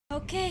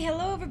Okay,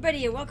 hello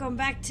everybody and welcome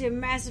back to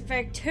Mass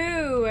Effect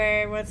 2,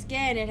 where once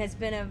again it has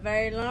been a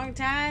very long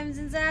time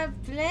since I've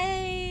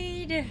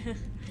played.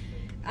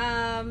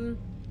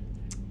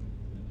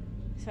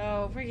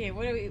 So freaking,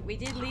 what do we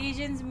did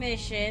Legion's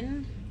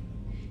mission,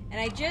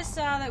 and I just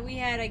saw that we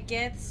had a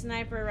Geth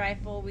sniper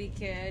rifle we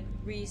could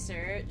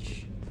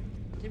research.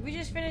 Did we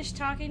just finish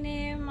talking to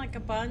him like a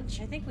bunch?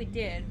 I think we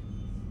did.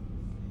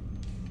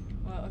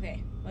 Well,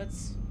 okay,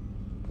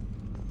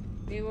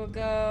 we will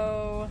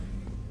go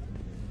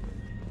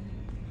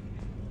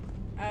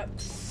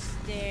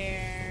upstairs.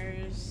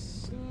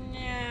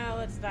 No,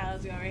 let's go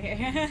over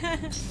here.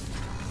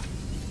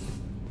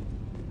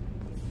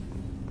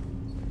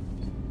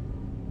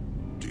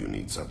 Do you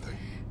need something?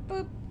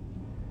 Boop.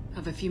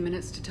 Have a few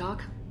minutes to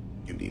talk?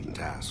 You needn't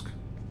ask.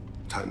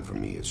 Time for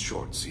me is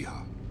short,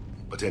 teehee.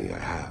 But any I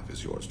have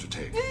is yours to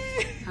take.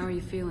 How are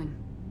you feeling?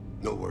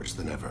 No worse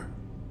than ever.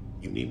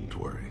 You needn't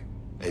worry.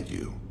 And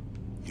you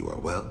are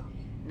well?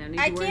 No need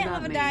to I worry can't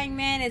about live a me. dying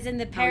man is in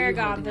the How are you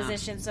Paragon holding up?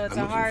 position, so it's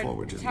I'm looking hard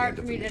forward to the for end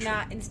of me the to mission.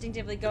 not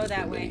instinctively go It's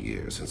that been way. many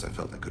years since I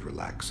felt I could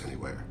relax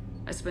anywhere.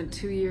 I spent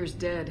 2 years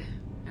dead.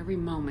 Every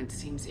moment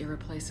seems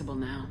irreplaceable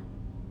now.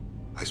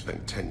 I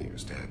spent 10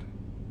 years dead.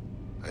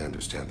 I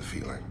understand the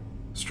feeling.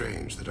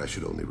 Strange that I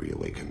should only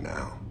reawaken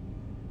now,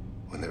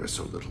 when there is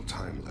so little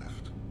time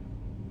left.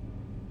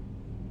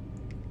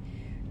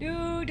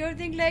 No, don't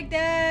think like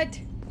that.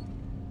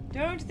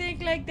 Don't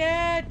think like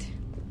that.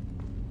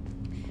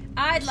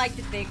 I'd like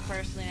to think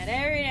personally that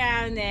every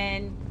now and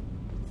then,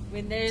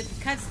 when there's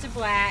cuts to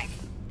black,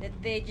 that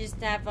they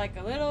just have like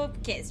a little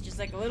kiss, just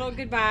like a little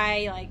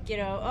goodbye, like, you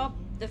know, oh,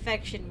 the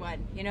affection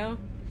one, you know?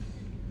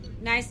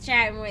 Nice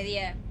chatting with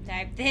you,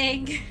 type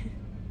thing.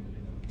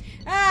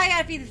 Oh, I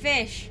gotta feed the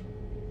fish,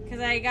 because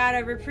I got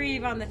a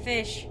reprieve on the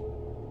fish.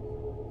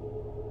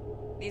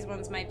 These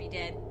ones might be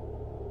dead.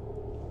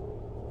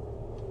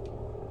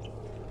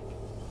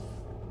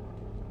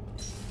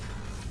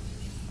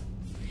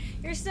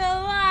 You're still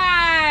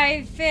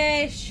alive,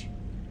 fish!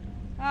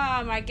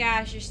 Oh my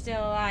gosh, you're still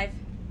alive.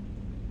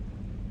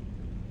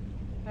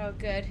 Oh,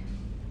 good.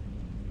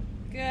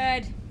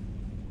 Good.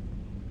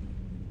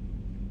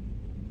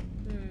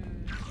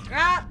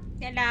 Oh,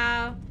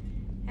 hello.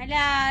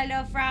 Hello,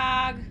 little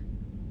frog.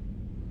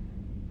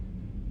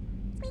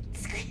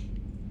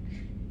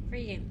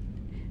 Freaking.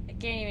 I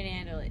can't even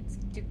handle it. It's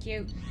too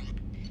cute.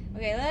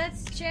 Okay,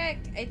 let's check.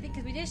 I think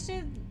because we just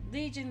did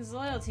Legion's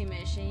loyalty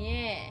mission,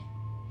 yeah.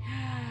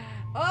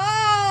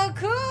 Oh,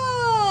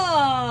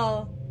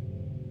 cool!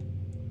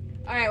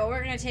 Alright, well,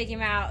 we're gonna take him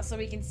out so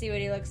we can see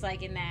what he looks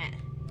like in that.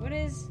 What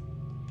is...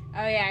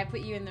 Oh, yeah, I put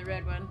you in the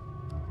red one.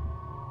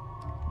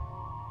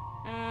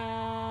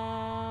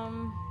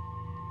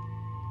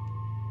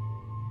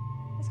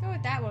 Let's go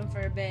with that one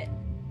for a bit.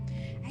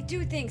 I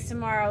do think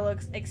Samara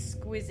looks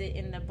exquisite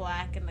in the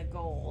black and the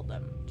gold.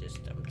 I'm just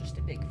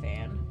a big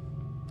fan.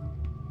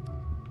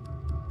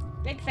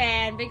 Big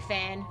fan, big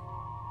fan.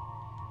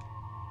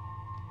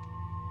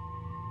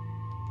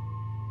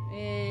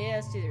 Yeah,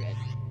 let's do the red.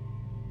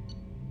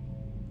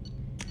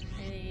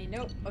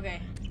 Nope, okay.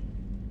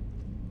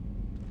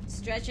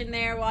 Stretch in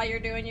there while you're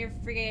doing your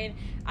friggin'...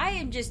 I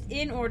am just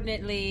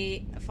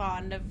inordinately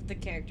fond of the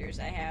characters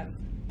I have.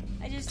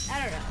 I don't know.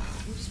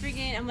 I'm just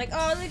freaking... I'm like,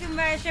 oh, look at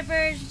my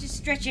Shepard. She's just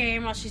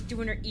stretching while she's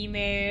doing her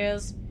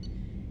emails.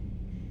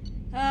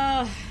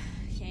 Oh,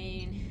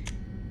 Kane.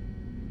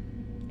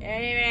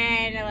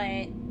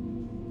 Anyway,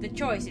 the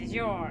choice is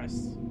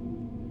yours.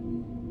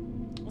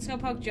 Let's go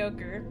poke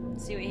Joker.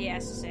 See what he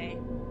has to say.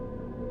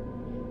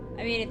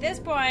 I mean, at this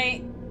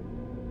point...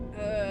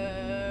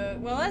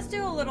 well, let's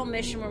do a little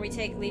mission where we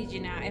take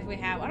Legion out if we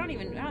have... I don't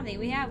think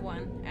we have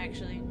one,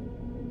 actually.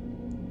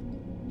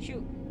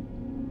 Shoot.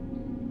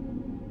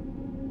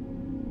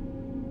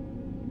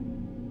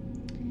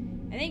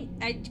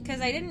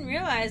 Because I didn't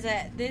realize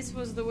that this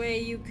was the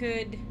way you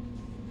could...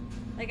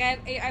 Like,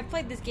 I've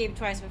played this game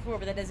twice before,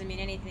 but that doesn't mean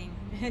anything.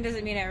 It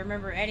doesn't mean I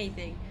remember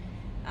anything.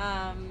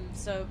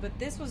 But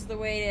this was the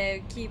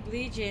way to keep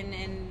Legion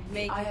and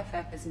make... The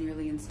IFF is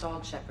nearly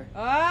installed, Shepard.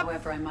 Oh.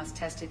 However, I must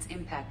test its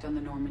impact on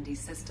the Normandy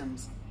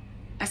systems.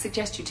 I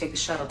suggest you take the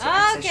shuttle to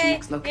access your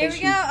next location.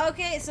 Here we go.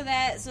 Okay, so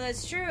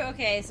that's true.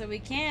 Okay, so we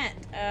can't,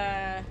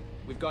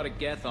 We've got a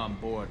Geth on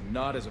board,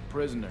 not as a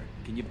prisoner.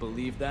 Can you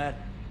believe that?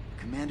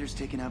 Commander's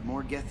taken out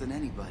more Geth than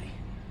anybody.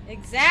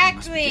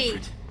 Exactly!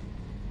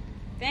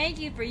 Thank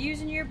you for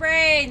using your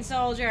brain,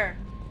 soldier.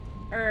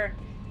 Or,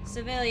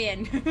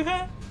 civilian.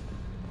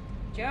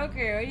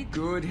 Joker, what do you...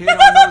 Good hit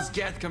on those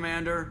Geth,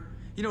 Commander.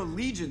 You know,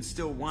 Legion's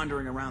still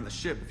wandering around the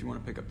ship if you want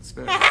to pick up the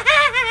spare.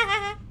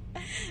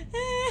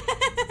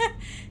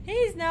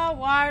 He's not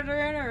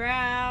wandering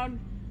around.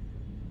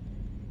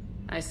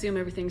 I assume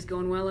everything's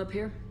going well up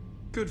here?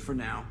 Good for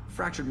now.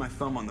 Fractured my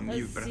thumb on the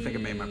mute, but I think I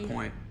made my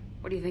point.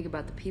 What do you think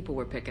about the people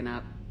we're picking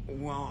up?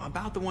 Well,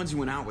 about the ones you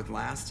went out with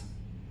last.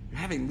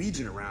 Having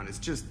Legion around is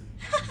just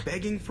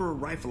begging for a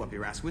rifle up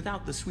your ass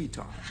without the sweet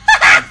talk.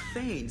 And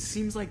Thane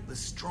seems like the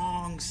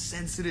strong,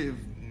 sensitive,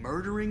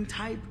 murdering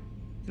type.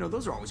 You know,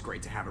 those are always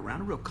great to have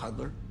around, a real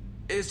cuddler.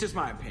 It's just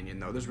my opinion,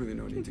 though. There's really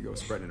no need to go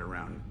spreading it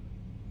around.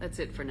 That's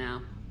it for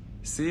now.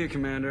 See you,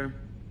 Commander.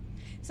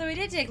 So we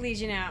did take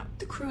Legion out.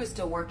 The crew is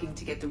still working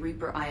to get the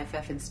Reaper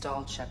IFF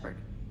installed, Shepard.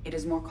 It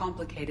is more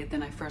complicated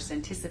than I first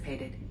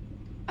anticipated.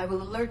 I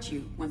will alert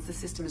you once the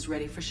system is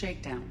ready for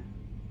shakedown.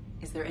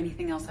 Is there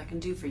anything else I can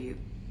do for you?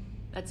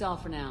 That's all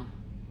for now.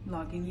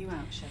 Logging you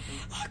out, Shepard.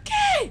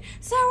 Okay,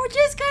 so we're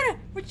just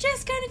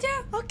gonna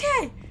do,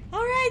 okay,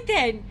 alright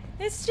then.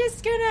 It's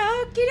just gonna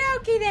okie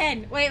dokie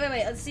then. Wait,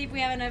 let's see if we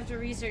have enough to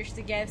research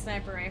to get a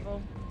sniper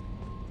rifle.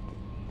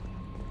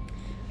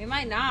 We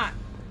might not.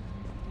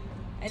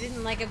 I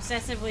didn't like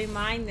obsessively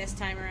mine this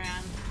time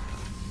around.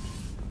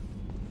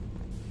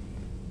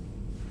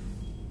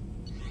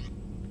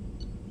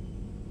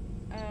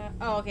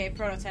 Oh, okay,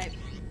 prototype.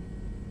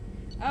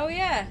 Oh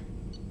yeah.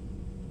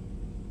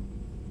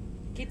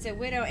 Gets a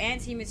Widow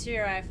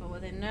anti-material rifle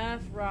with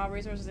enough raw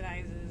resources and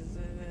axes.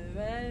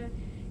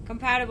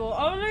 Compatible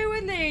only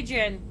with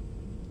Legion.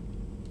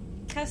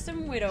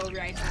 Custom Widow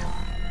rifle.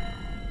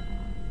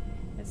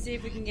 Let's see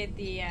if we can get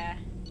the,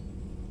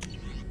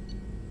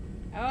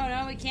 Oh,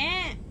 no, we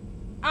can't.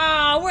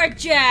 Oh, we're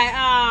jet.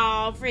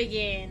 Oh,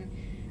 freaking.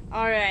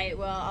 Alright,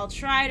 well, I'll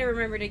try to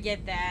remember to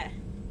get that.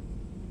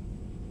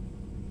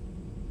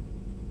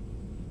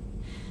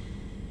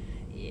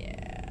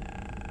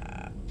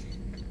 Yeah.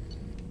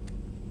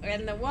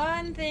 And the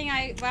one thing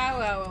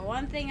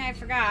one thing I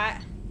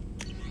forgot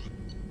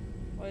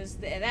was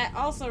that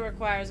also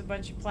requires a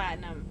bunch of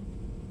platinum.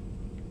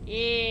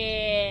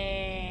 Yeah.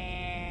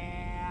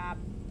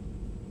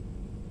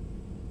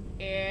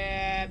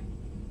 Yeah.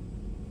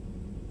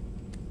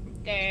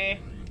 Okay.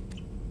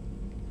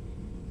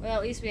 Well,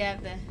 at least we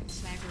have the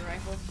sniper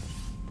rifle.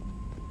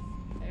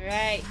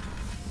 Alright.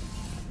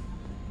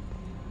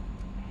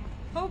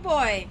 Oh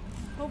boy.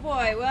 Oh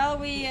boy. Well,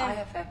 we...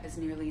 The IFF is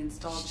nearly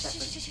installed,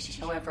 Shepard.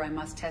 However, I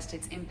must test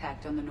its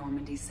impact on the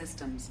Normandy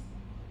systems.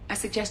 I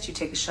suggest you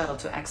take the shuttle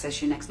to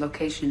access your next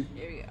location.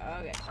 Here we go.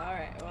 Okay.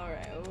 Alright.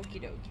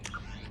 Okie dokie.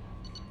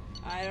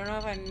 I don't know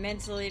if I'm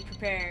mentally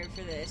prepared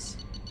for this.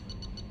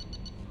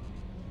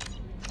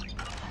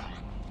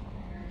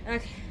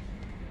 Okay.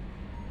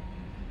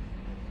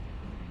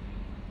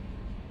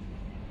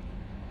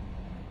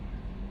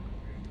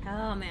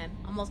 Oh man,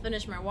 almost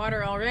finished my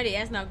water already.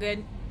 That's not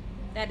good.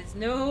 That is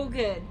no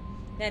good.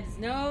 That is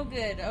no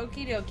good.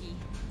 Okie dokie.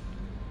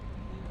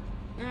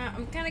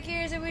 I'm kind of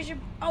curious if we should...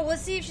 Oh,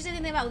 let's see if she said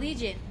anything about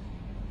Legion.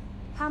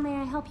 How may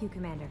I help you,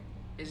 Commander?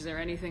 Is there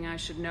anything I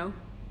should know?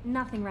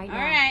 Nothing right now.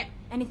 Alright.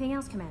 Anything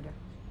else, Commander?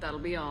 That'll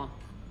be all.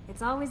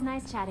 It's always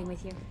nice chatting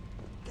with you.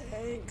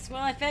 Thanks.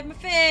 Well, I fed my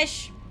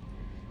fish.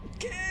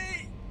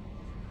 Okay.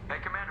 Hey,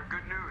 Commander,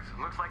 good news.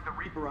 Looks like the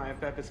Reaper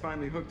IFF is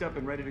finally hooked up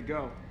and ready to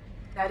go.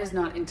 That is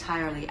not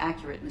entirely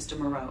accurate, Mr.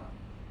 Moreau.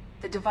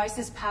 The device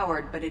is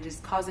powered, but it is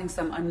causing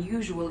some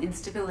unusual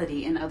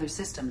instability in other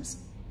systems.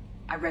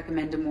 I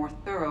recommend a more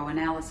thorough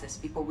analysis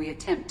before we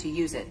attempt to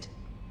use it.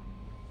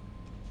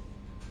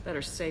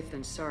 Better safe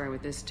than sorry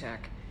with this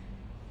tech.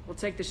 We'll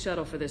take the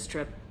shuttle for this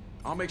trip.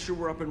 I'll make sure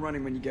we're up and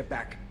running when you get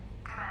back.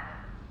 Commander,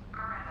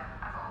 Miranda,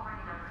 I've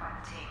already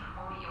notified the team.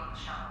 We'll meet you on the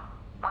shuttle.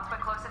 Once we're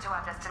closer to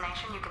our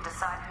destination, you can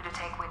decide who to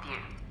take with you.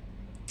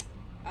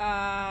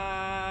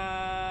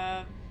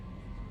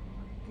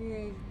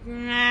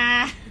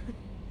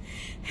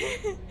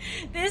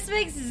 This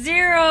makes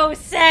zero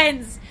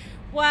sense.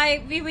 Why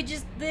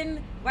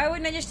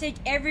wouldn't I just take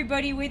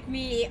everybody with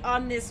me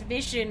on this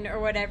mission or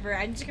whatever?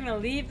 I'm just gonna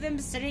leave them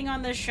sitting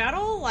on the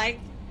shuttle? Like...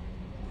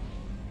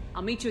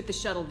 I'll meet you at the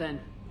shuttle then.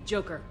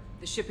 Joker,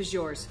 the ship is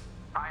yours.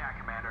 Aye, aye,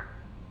 Commander.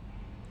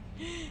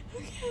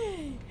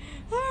 Okay.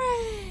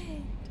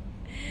 Alright.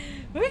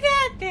 We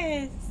got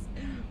this.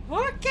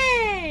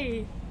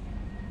 Okay.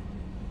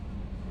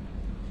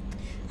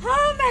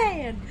 Oh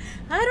man.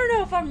 I don't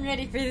know if I'm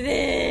ready for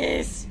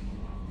this.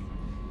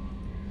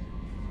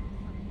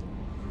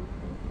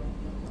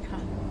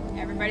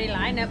 Everybody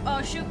line up.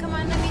 Oh shoot, come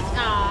on, let me...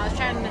 Aw, I was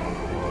trying to...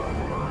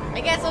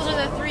 I guess those are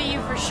the three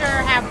you for sure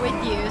have with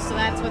you, so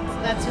that's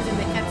who's in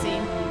the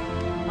cutscene.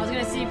 I was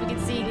gonna see if we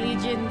could see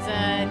Legion's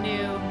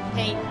new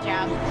paint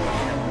job.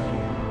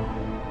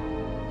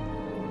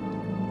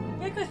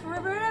 Yeah, because for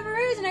whatever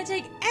reason, I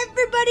take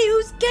everybody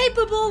who's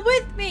capable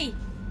with me!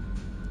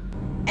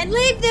 And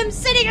leave them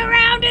sitting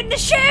around in the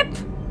ship!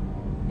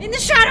 In the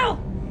shuttle!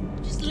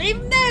 Just leave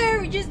them there,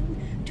 we just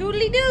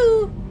totally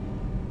do.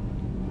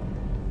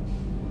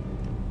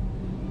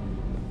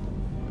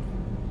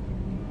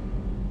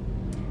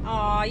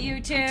 Aw, you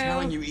too. I'm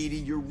telling you, Edie,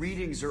 your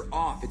readings are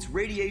off. It's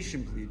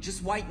radiation bleed,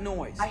 just white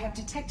noise. I have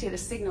detected a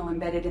signal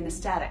embedded in the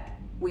static.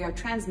 We are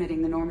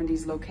transmitting the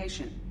Normandy's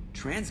location.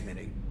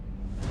 Transmitting?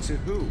 To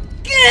who?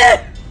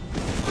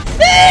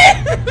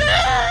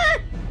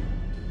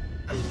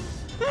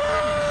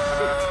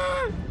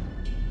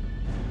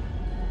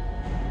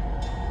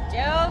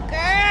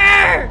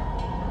 Joker!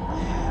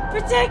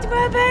 Protect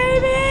my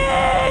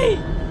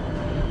baby!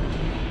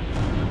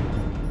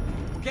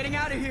 Getting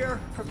out of here!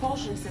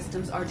 Propulsion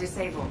systems are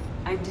disabled.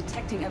 I'm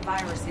detecting a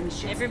virus in the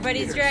ship's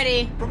Everybody's computers.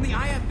 ready. From the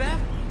IFF?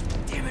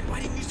 Damn it, why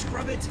didn't you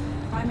scrub it!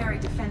 Primary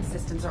defense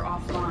systems are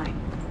offline.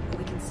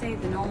 We can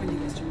save the Normandy,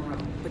 Mr. Moreau,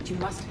 but you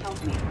must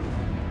help me.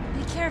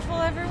 Be careful,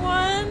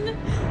 everyone!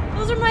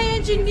 Those are my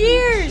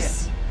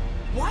engineers!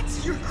 What?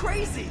 You're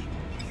crazy!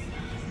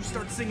 You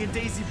start singing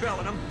Daisy Bell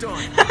and I'm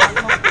done.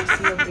 I multiple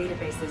sealed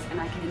databases and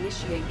I can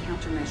initiate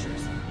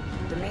countermeasures.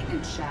 The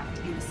maintenance shaft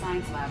in the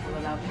science lab will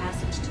allow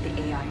passage to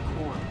the AI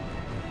core.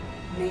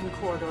 Main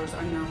corridors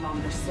are no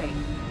longer safe.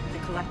 The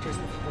collectors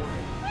have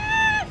boarded.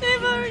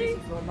 They've The already...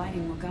 emergency floor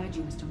lighting will guide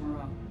you, Mr.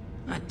 Moreau.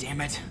 God damn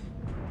it.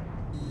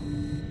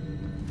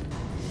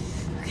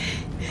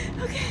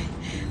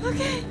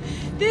 Okay.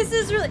 This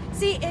is really...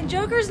 See, and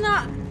Joker's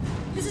not...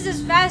 This is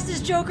as fast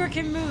as Joker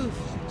can move.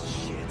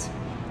 Shit.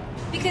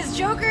 Because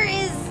Joker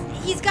is...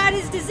 He's got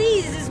his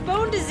disease, his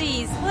bone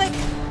disease. Look.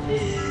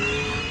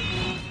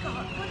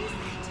 God, what is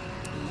that?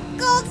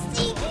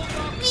 Goldstein,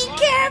 be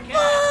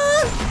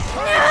careful!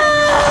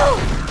 No!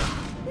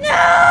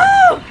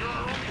 No!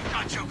 Come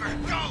on, Joker,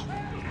 go!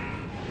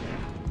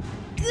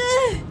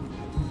 Ugh.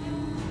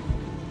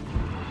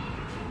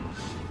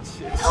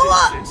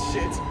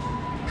 Shit.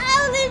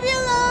 Oh, leave me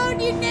alone,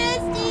 you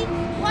nasty!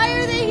 Why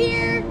are they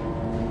here?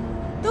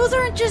 Those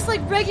aren't just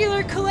like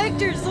regular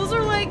collectors. Those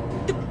are like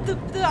the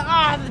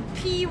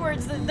P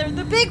words. They're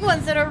the big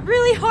ones that are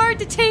really hard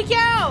to take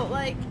out.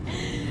 Like,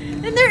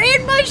 and they're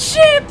in my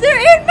ship. They're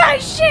in my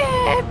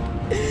ship.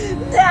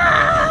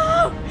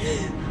 No!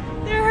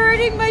 They're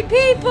hurting my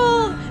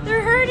people.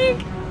 They're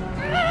hurting.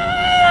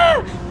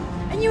 Ah!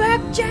 And you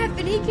have Jeff,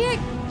 and he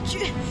can't.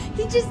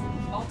 He just.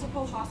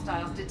 Multiple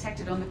hostiles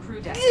detected on the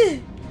crew deck.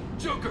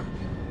 Joker,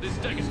 this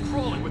deck is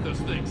crawling with those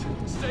things.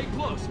 Stay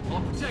close.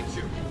 I'll protect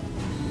you.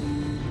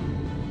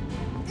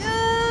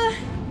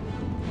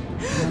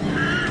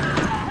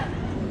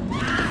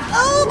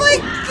 Oh my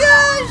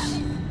gosh!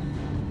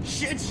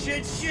 Shit!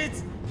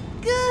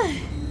 Good.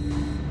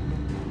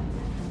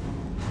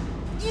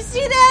 You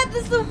see that?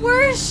 That's the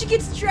worst. She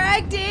gets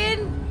dragged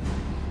in.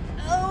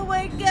 Oh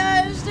my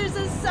gosh, there's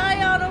a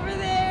Scion over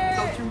there.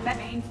 Go through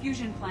main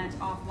fusion plant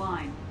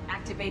offline.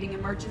 Activating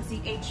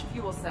emergency H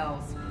fuel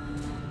cells.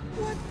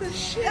 What the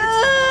shit?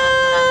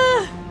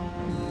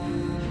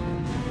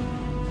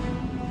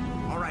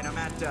 Alright, I'm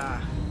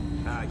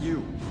at,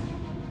 you.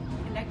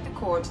 Connect the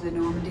core to the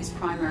Normandy's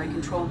primary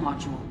control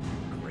module.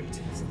 Great.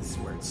 So this is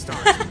where it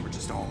starts. We're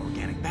just all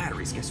organic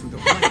batteries. Guess who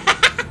they'll blame?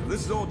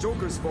 This is all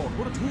Joker's fault.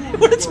 What a tool he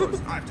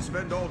was. I have to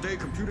spend all day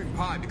computing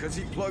pi because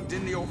he plugged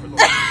in the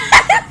overload.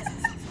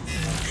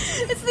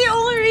 It's the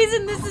only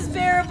reason this is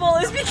bearable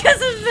is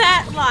because of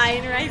that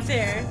line right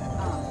there.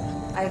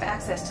 I have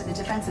access to the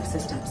defensive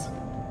systems.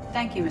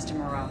 Thank you, Mr.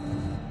 Moreau.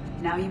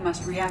 Now you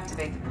must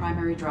reactivate the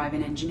primary drive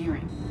in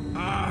engineering.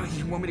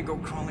 You want me to go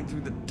crawling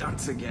through the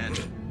ducts again?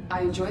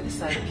 I enjoy the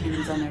sight of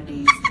humans on their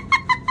knees.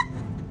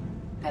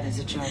 That is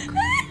a joke.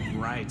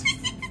 Right.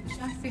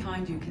 Shaft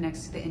behind you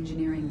connects to the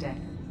engineering deck.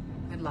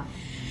 Good luck.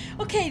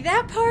 Okay,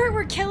 that part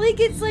where Kelly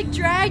gets like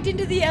dragged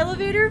into the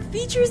elevator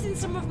features in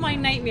some of my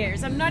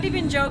nightmares. I'm not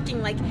even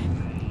joking. Like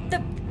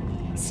the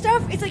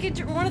stuff, it's like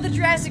one of the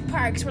Jurassic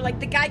Parks where like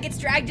the guy gets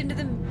dragged into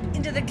the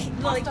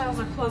like. Hostiles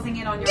are closing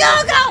in on your Go!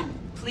 location.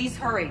 Please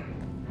hurry.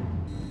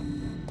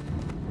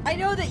 I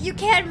know that you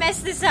can't mess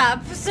this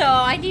up, so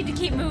I need to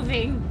keep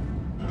moving.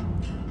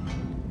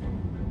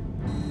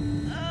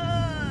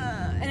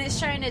 And it's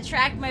trying to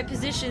track my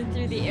position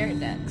through the air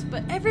ducts.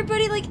 But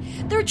everybody, like,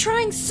 they're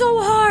trying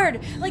so hard.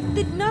 Like,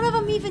 none of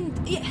them even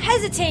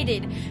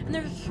hesitated. And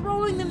they're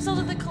throwing themselves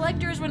at the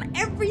collectors when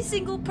every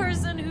single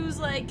person who's,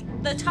 like,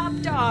 the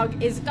top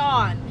dog is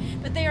gone.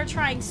 But they are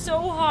trying so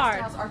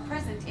hard. Hostiles are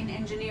present in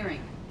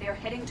engineering. They are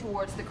heading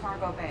towards the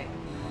cargo bay.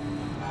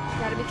 We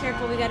gotta be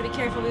careful, we gotta be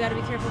careful, we gotta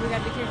be careful, we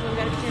gotta be careful, we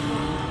gotta be careful.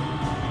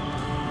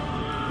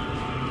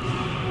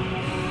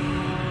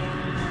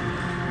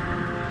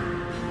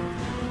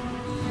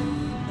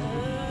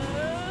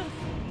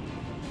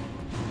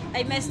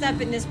 I messed up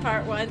in this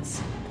part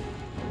once.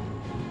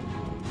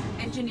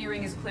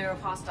 Engineering is clear of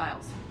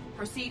hostiles.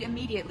 Proceed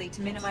immediately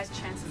to minimize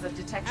chances of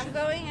detection. I'm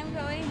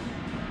going.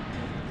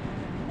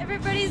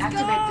 Everybody's gone.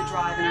 Activate the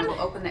drive and I will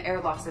open the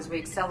airlocks as we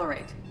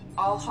accelerate.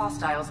 All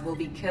hostiles will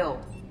be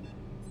killed.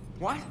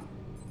 What?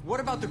 What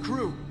about the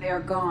crew? They are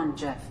gone,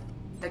 Jeff.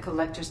 The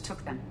collectors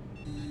took them.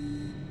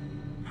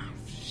 Oh,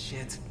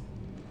 shit.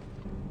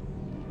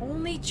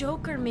 Only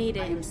Joker made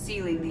I it. am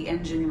sealing the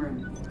engine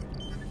room.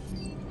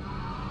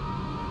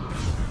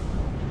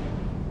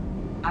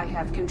 I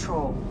have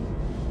control.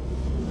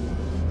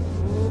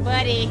 Ooh,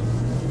 buddy. And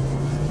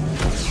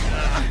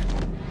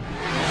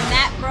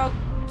that broke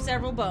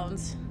several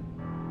bones.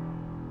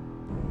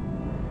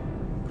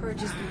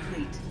 Purge is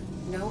complete.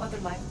 No other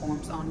life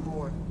forms on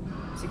board.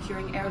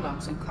 Securing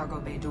airlocks and cargo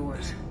bay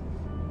doors.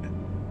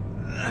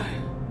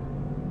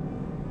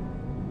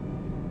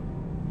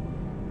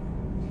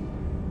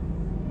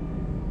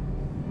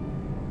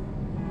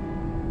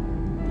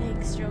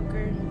 Thanks,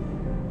 Joker.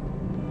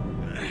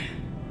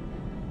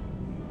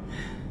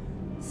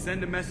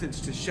 Send a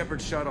message to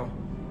Shepard Shuttle.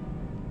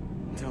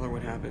 Tell her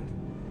what happened.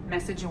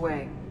 Message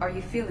away. Are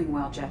you feeling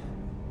well, Jeff?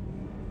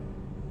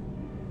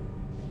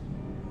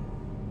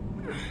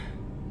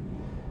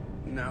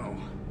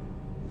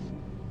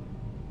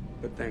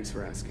 but thanks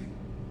for asking.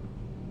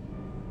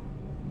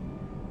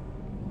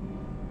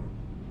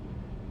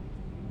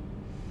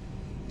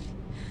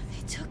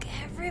 They took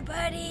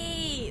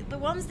everybody! The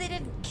ones they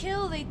didn't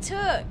kill, they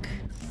took.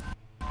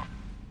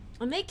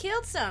 And they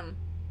killed some.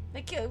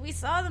 We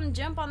saw them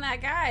jump on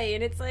that guy,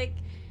 and it's like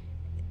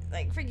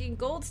freaking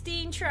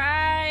Goldstein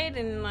tried,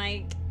 and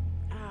like,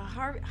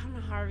 Harvey, I don't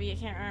know Harvey, I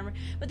can't remember.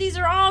 But these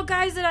are all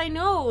guys that I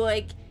know,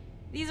 like,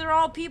 these are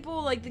all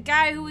people, like the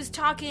guy who was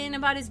talking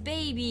about his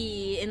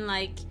baby, and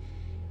like,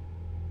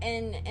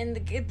 and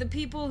the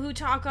people who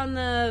talk on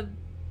the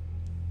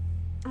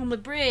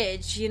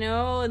bridge, you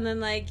know, and then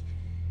like,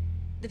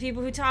 the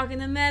people who talk in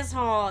the mess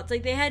hall. It's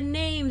like they had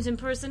names and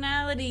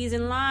personalities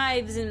and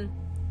lives, and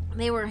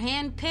they were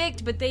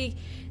handpicked, but they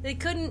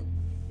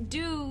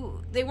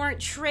weren't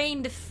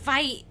trained to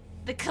fight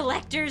the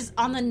collectors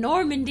on the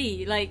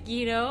Normandy, like,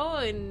 you know,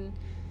 and...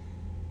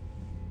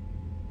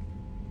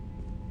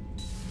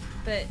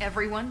 But...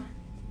 Everyone?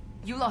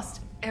 You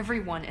lost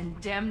everyone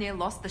and damn near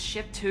lost the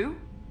ship too?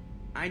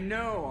 I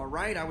know,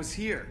 alright? I was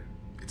here.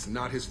 It's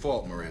not his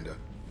fault, Miranda.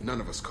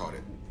 None of us caught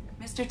it.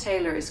 Mr.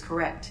 Taylor is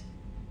correct.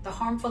 The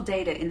harmful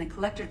data in the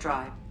collector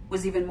drive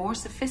was even more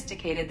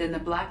sophisticated than the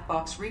black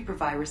box Reaper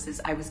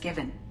viruses I was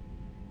given.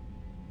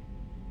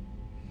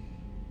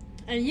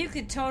 And you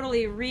could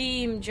totally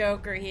ream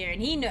Joker here,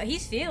 and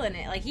he's feeling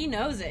it, like he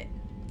knows it.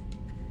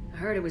 I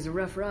heard it was a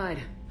rough ride.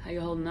 How you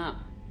holding up?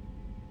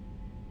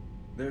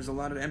 There's a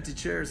lot of empty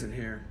chairs in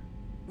here.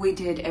 We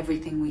did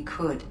everything we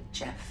could,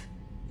 Jeff.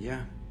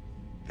 Yeah.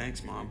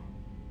 Thanks, Mom.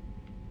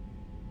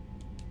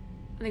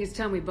 I think it's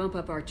time we bump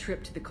up our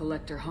trip to the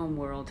collector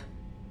homeworld.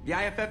 The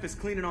IFF is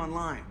clean and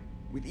online.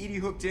 With EDI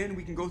hooked in,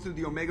 we can go through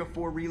the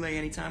Omega-4 relay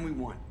anytime we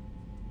want.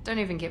 Don't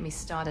even get me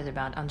started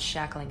about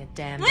unshackling a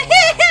damn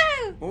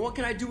Well, what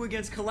can I do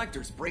against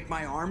collectors? Break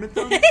my arm at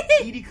them?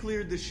 EDI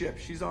cleared the ship.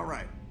 She's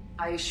alright.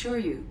 I assure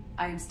you,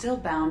 I am still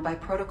bound by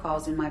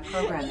protocols in my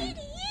programming.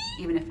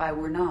 Even if I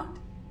were not,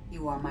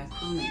 you are my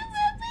crewmate.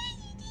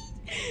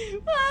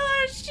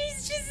 Oh,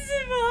 she's just...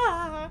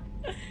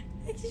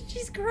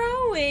 she's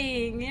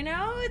growing, you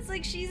know? It's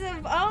like she's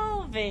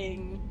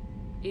evolving.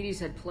 EDI's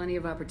had plenty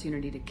of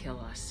opportunity to kill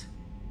us.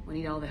 We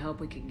need all the help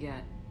we can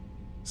get.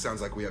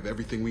 Sounds like we have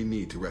everything we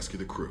need to rescue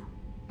the crew.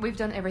 We've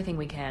done everything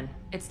we can.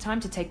 It's time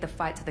to take the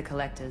fight to the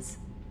collectors.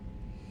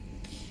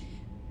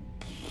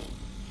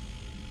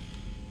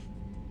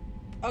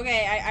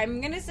 Okay,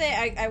 I'm gonna say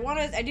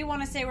I do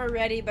want to say we're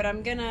ready, but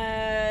I'm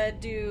gonna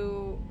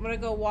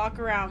go walk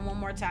around one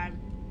more time.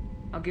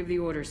 I'll give the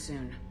orders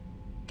soon.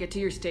 Get to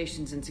your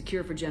stations and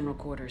secure for general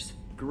quarters.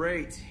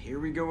 Great. Here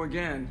we go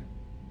again.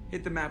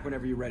 Hit the map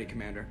whenever you're ready,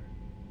 Commander.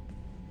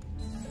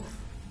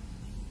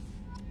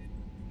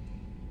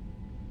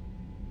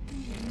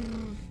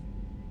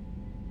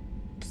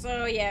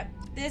 So, yeah,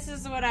 this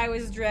is what I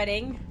was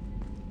dreading.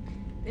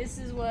 This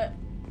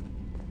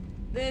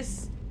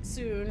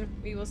soon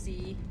we will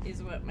see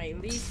is what my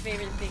least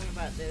favorite thing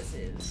about this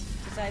is,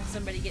 besides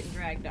somebody getting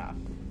dragged off.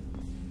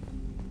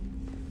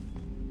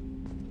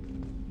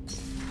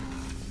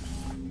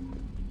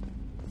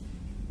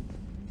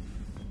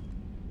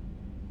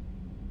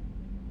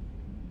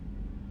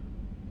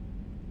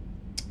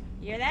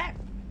 You hear that?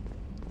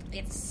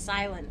 It's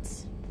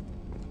silence.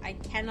 I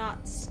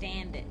cannot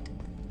stand it.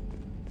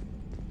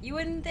 You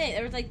wouldn't think.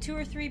 There was like 2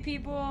 or 3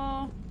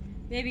 people,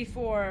 maybe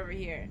 4 over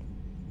here.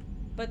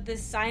 But the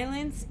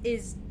silence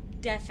is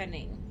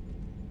deafening.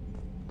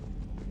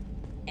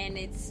 And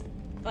it's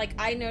like,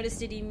 I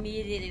noticed it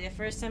immediately the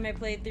first time I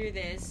played through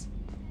this.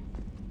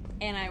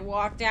 And I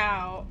walked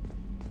out.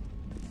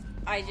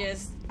 I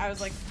was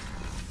like,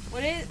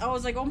 what is, I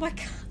was like, oh my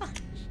gosh.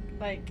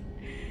 Like,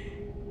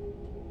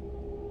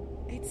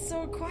 it's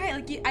so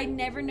quiet. Like, I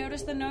never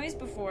noticed the noise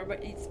before,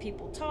 but it's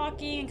people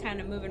talking and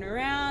kind of moving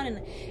around, and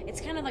it's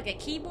kind of like a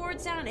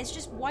keyboard sound. It's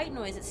just white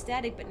noise. It's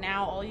static, but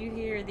now all you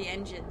hear are the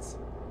engines.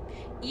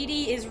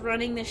 EDI is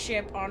running the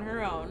ship on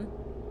her own,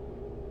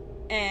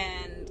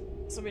 and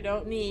so we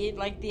don't need,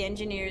 like, the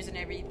engineers and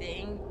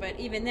everything, but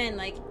even then,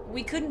 like,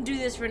 we couldn't do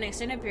this for an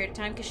extended period of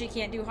time because she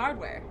can't do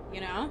hardware,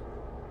 you know?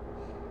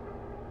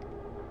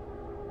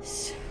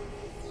 So...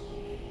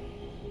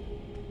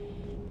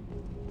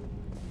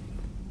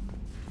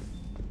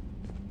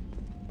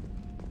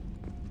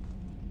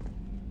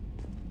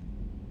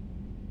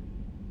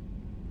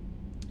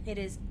 it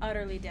is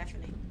utterly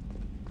deafening.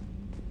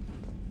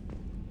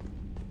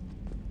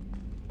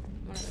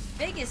 One of the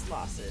biggest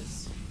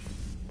losses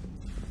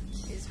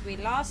is we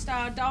lost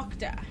our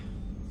doctor.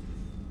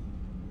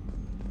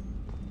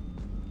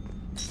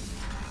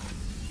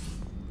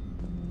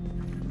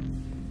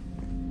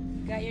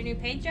 Got your new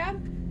paint job?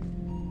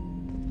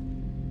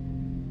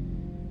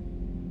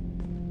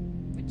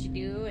 What you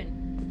doing?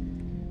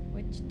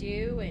 What you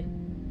doing?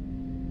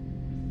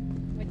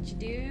 What you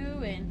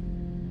doing?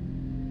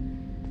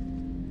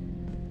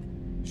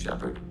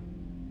 Shepard.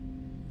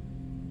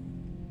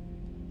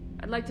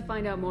 I'd like to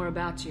find out more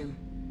about you.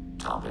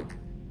 Topic.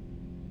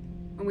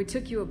 When we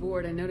took you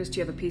aboard, I noticed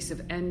you have a piece of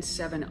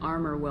N7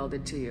 armor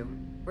welded to you.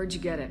 Where'd you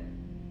get it?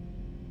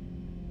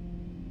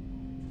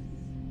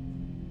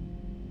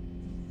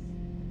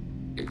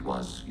 It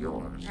was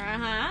yours.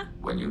 Uh-huh.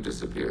 When you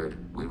disappeared,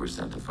 we were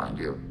sent to find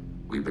you.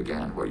 We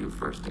began where you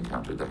first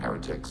encountered the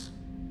heretics.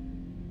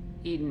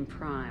 Eden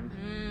Prime.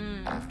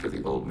 After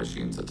the old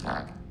machine's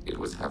attack, it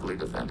was heavily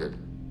defended.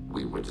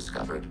 We were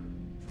discovered.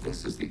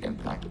 This is the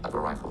impact of a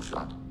rifle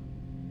shot.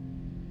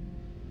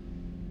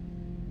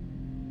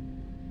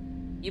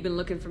 You've been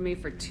looking for me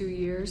for 2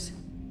 years?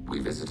 We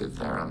visited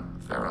Therum,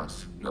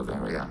 Theros,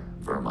 Novaria,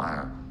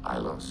 Vermeer,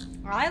 Ilos.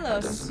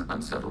 A dozen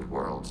unsettled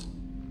worlds.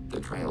 The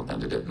trail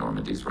ended at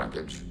Normandy's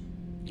wreckage.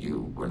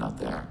 You were not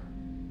there.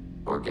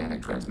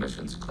 Organic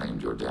transmissions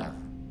claimed your death.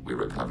 We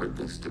recovered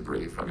this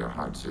debris from your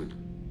hard suit.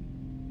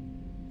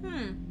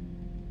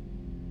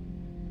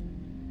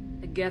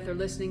 The Geth are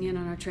listening in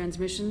on our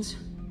transmissions?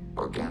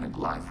 Organic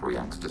life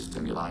reacts to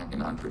stimuli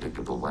in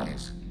unpredictable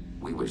ways.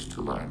 We wish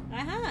to learn.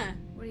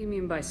 What do you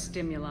mean by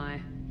stimuli?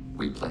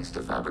 We placed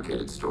a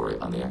fabricated story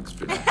on the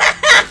extranet.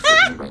 A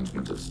certain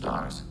arrangement of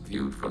stars,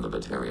 viewed from the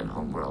Batarian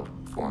homeworld,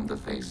 formed the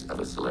face of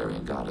a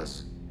Solarian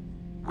goddess.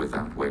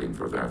 Without waiting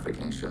for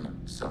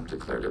verification, some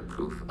declared it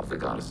proof of the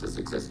goddess's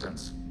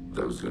existence.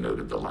 Those who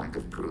noted the lack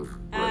of proof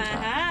were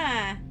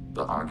attacked.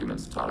 The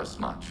arguments taught us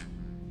much.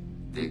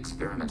 The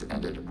experiment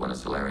ended when a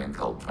Solarian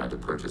cult tried to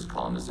purchase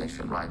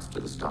colonization rights to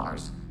the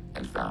stars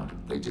and found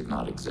they did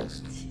not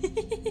exist.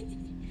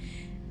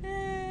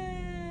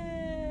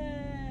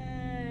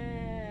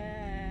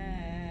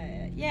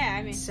 Yeah,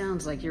 I mean...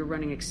 Sounds like you're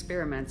running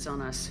experiments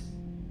on us.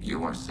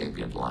 You are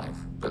sapient life,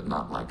 but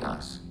not like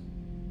us.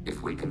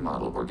 If we can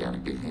model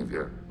organic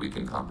behavior, we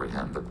can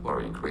comprehend the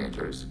Quarian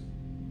creators.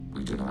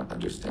 We do not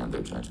understand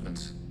their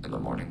judgments in the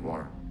Morning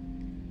War.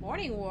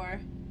 Morning War?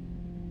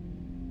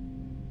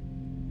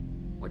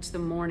 What's the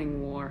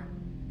Morning War?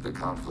 The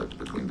conflict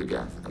between the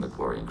Geth and the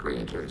Quarian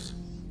creators.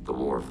 The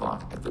war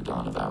fought at the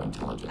dawn of our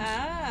intelligence.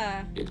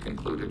 It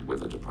concluded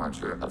with the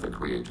departure of the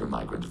Creator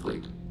migrant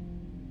fleet.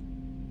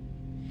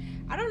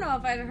 I don't know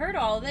if I've heard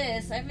all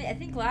this. I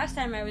think last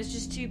time I was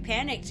just too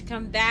panicked to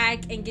come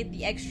back and get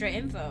the extra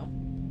info.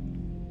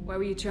 Why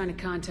were you trying to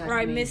contact me? Or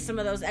I missed some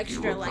of those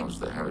extra, you opposed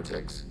the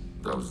heretics.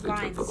 Those that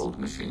took the old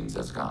machines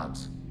as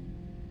gods.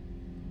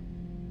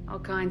 All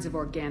kinds of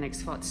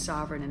organics fought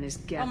Sovereign and his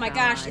Geth Oh my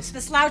gosh, it's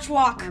the slouch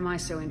walk. Why am I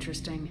so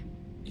interesting?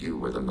 You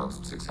were the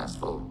most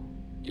successful.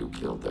 You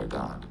killed their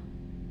god.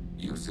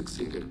 You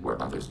succeeded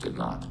where others did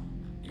not.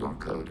 Your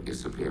code is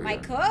superior. My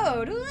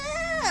code?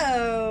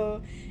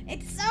 Whoa!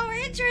 It's so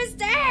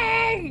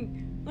interesting!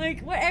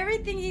 Like, what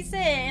everything he's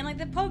saying, and like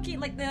the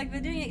the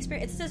doing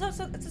experience,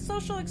 it's a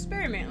social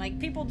experiment. Like,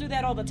 people do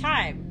that all the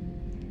time.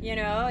 You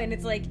know? And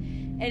it's like,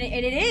 and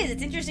it is,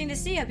 it's interesting to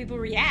see how people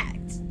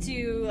react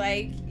to,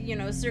 like, you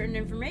know, certain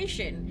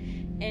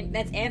information. And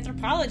that's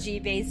anthropology,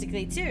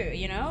 basically, too,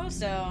 you know?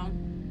 So, I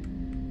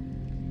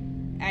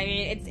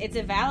mean, it's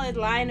a valid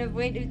line of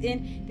weight.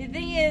 And the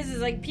thing is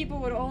like, people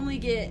would only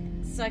get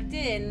sucked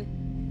in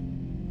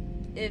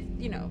if,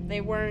 you know,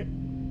 they weren't,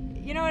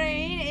 you know what I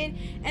mean?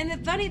 And the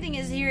funny thing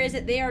is here is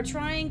that they are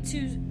trying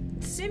to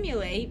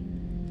simulate,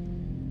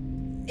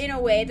 in a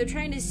way, they're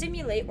trying to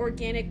simulate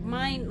organic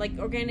mind, like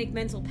organic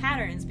mental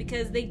patterns,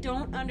 because they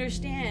don't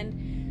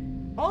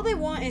understand. All they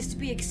want is to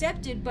be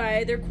accepted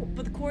by the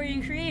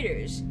Quarian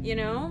creators, you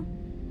know?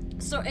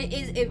 So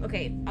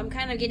okay, I'm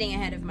kind of getting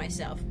ahead of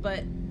myself,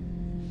 but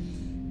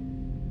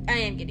I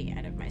am getting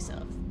ahead of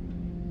myself.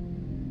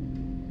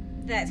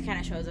 That kind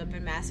of shows up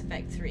in Mass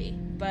Effect 3.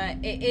 But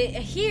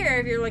here,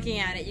 if you're looking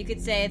at it, you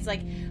could say it's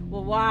like,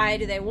 well, why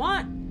do they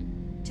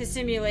want to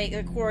simulate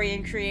the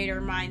Quarian creator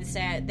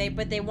mindset?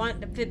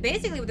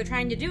 Basically what they're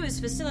trying to do is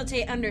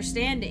facilitate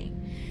understanding,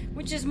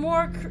 which is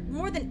more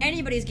than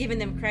anybody's given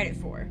them credit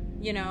for,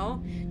 you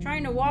know?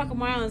 Trying to walk a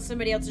mile in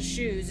somebody else's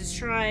shoes is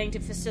trying to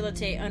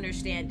facilitate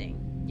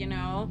understanding, you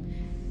know?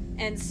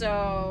 And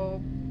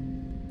so,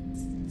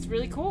 it's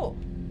really cool.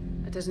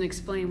 That doesn't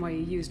explain why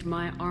you used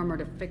my armor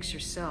to fix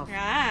yourself.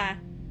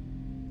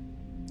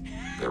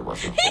 There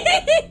was a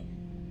hole.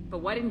 But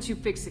why didn't you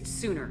fix it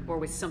sooner, or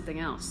with something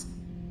else?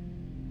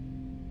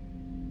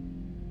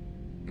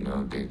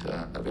 No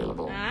data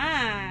available.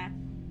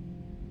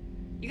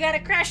 You got a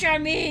crush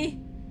on me!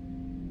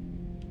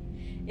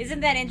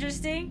 Isn't that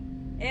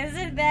interesting?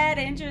 Isn't that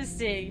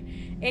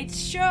interesting? It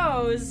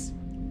shows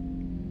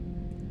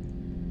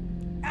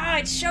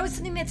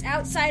something that's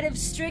outside of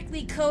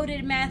strictly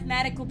coded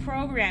mathematical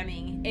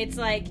programming. It's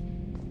like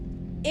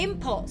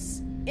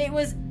impulse. It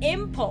was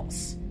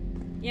impulse.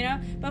 You know,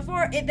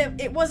 before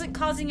it wasn't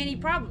causing any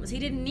problems. He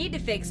didn't need to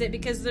fix it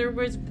because he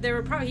wasn't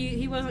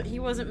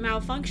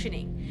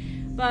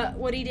malfunctioning. But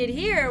what he did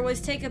here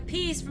was take a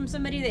piece from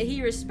somebody that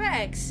he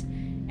respects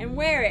and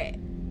wear it.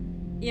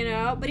 You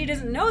know, but he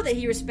doesn't know that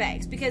he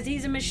respects because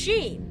he's a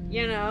machine.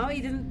 You know,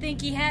 he doesn't think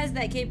he has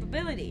that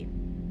capability.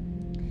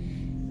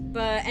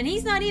 And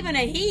he's not even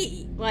a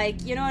he,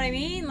 like, you know what I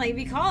mean? Like,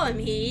 we call him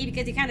he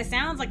because he kind of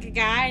sounds like a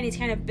guy and he's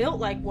kind of built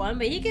like one,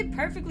 but he could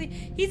perfectly,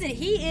 he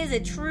is a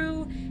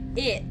true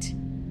it,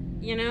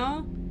 you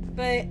know?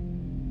 But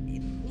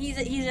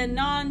he's a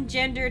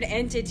non-gendered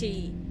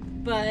entity,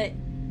 but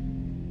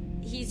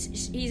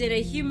he's in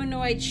a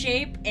humanoid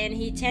shape, and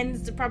he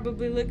tends to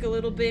probably look a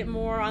little bit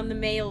more on the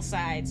male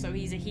side, so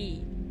he's a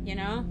he, you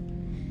know?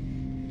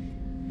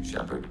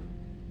 Shepard.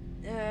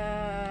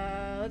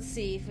 Let's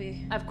see if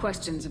we... I have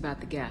questions about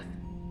the Geth.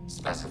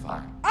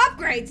 Specify.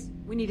 Upgrades!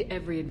 We need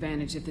every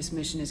advantage if this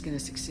mission is going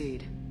to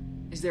succeed.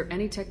 Is there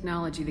any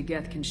technology the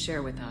Geth can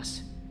share with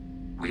us?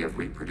 We have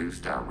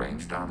reproduced our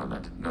ranged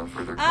armament. No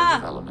further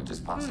co-development is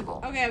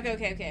possible.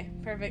 Okay.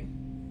 Perfect.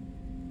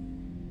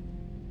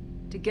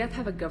 Do Geth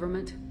have a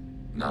government?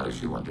 Not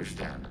as you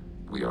understand.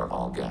 We are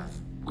all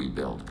Geth. We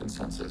build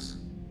consensus.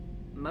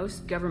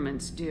 Most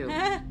governments do.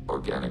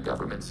 Organic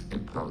governments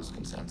impose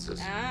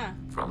consensus.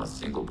 From a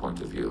single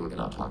point of view in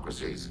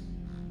autocracies,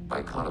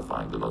 by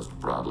codifying the most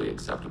broadly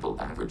acceptable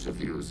average of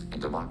views in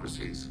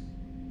democracies.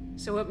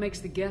 So what makes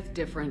the Geth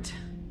different?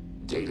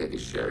 Data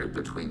is shared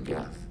between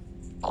Geth.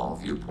 All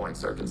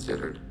viewpoints are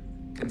considered.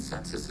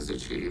 Consensus is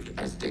achieved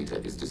as data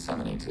is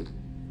disseminated.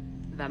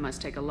 That must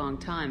take a long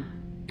time.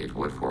 It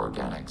would for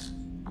organics.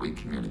 We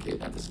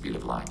communicate at the speed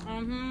of light.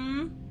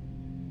 I'm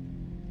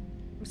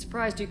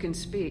surprised you can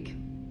speak.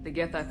 The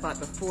Geth I fought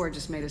before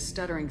just made a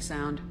stuttering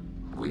sound.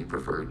 We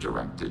prefer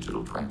direct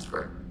digital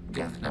transfer.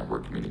 Geth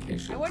network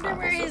communication. I wonder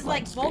where his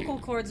vocal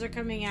cords are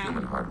coming out.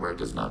 Human hardware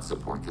does not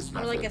support this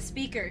method. Or like a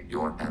speaker.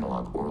 Your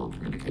analog oral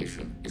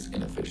communication is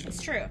inefficient.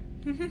 It's true.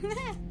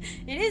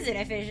 It is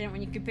inefficient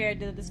when you compare it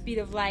to the speed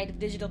of light of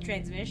digital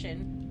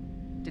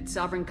transmission. Did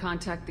Sovereign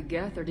contact the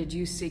Geth, or did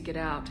you seek it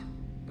out?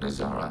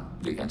 Nazara,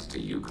 the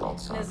entity you called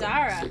Sovereign,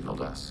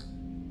 signaled us.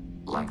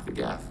 Like the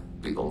Geth,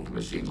 the old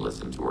machine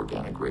listened to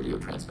organic radio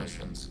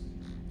transmissions.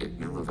 It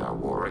knew of our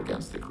war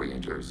against the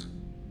creators.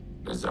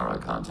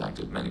 Nazara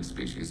contacted many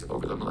species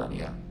over the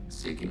millennia,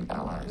 seeking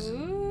allies.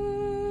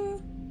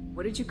 Ooh.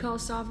 What did you call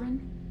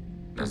Sovereign?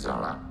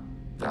 Nazara.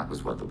 That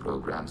was what the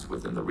programs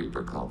within the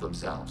Reaper called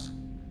themselves.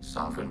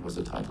 Sovereign was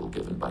a title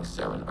given by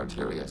Saren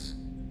Arterius.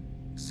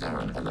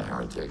 Saren and the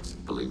heretics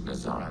believed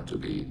Nazara to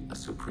be a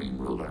supreme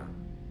ruler,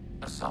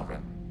 a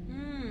sovereign.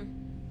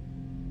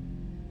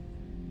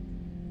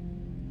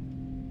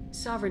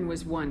 Sovereign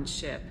was one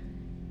ship.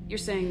 You're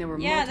saying there were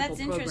multiple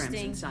programs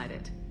inside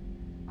it.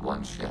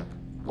 One ship,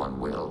 one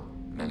will,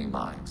 many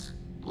minds,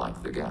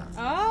 like the Geth.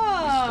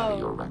 Oh! We study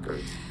your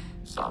records.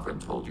 Sovereign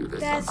told you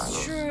this on Ilos.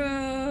 That's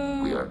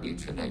true. We are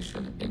each a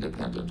nation,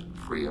 independent,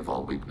 free of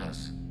all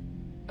weakness.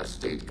 A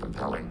state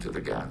compelling to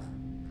the Geth.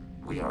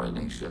 We are a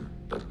nation,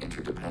 but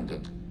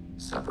interdependent.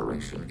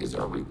 Separation is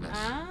our weakness.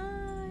 Yeah.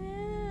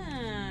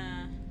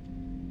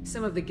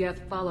 Some of the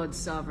Geth followed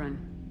Sovereign.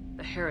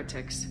 The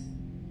heretics.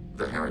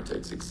 The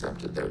heretics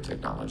accepted their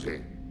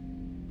technology.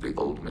 The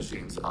old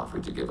machines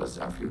offered to give us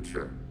our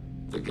future.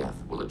 The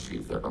Geth will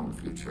achieve their own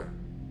future.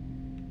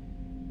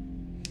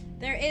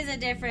 There is a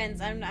difference.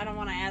 I don't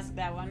want to ask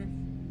that one.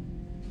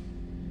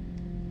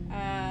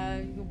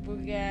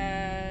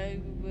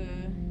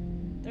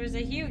 There's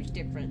a huge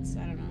difference.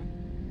 I don't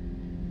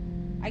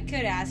know. I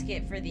could ask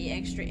it for the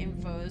extra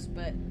infos,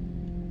 but...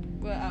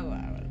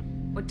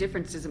 What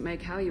difference does it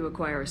make how you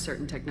acquire a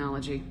certain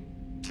technology?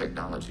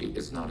 Technology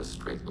is not a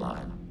straight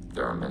line.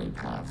 There are many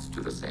paths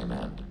to the same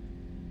end.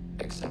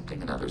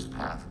 Accepting another's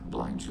path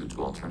blinds you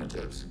to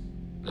alternatives.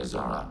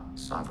 Nazara,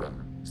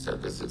 Sovereign,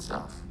 said this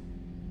itself.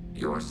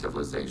 Your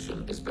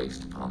civilization is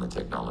based upon the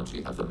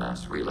technology of the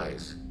mass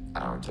relays.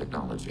 Our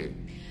technology.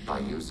 By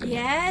using it,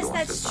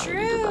 your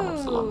society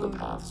develops along the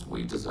paths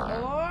we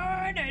desire.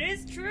 Oh, that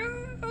is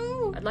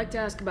true. I'd like to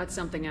ask about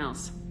something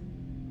else.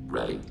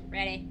 Ready?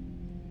 Ready.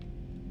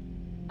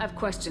 I have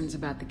questions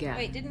about the Geth.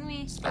 Wait, didn't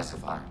we?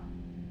 Specify.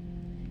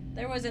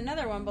 There was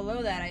another one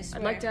below that, I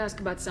swear. I'd like to ask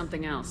about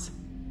something else.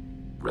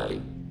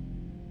 Ready?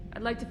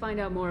 I'd like to find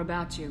out more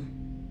about you.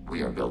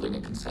 We are building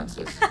a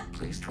consensus.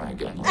 Please try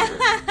again later.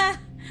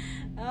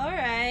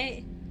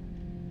 Alright.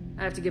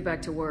 I have to get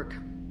back to work.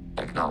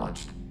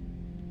 Acknowledged.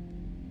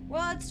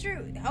 Well, it's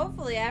true.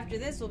 Hopefully after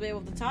this we'll be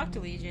able to talk to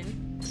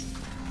Legion.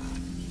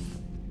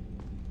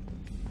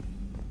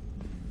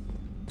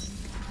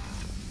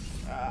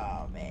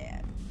 Oh,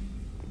 man.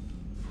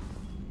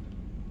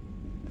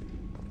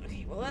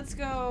 Okay, well, let's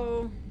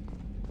go...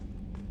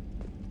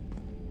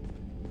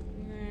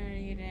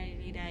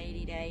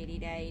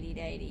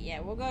 Yeah,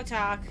 we'll go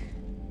talk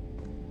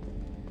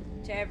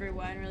to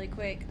everyone really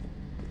quick.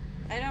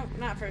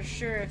 Not for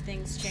sure if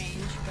things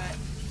change, but...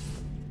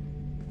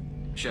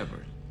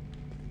 Shepard,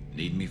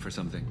 need me for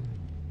something?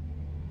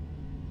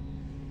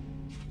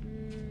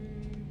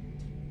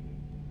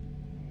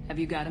 Have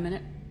you got a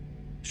minute?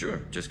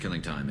 Sure, just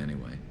killing time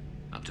anyway.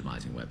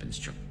 Optimizing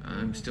weapons.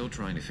 I'm still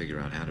trying to figure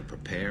out how to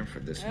prepare for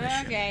this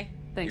mission. Okay.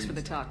 Thanks for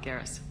the talk,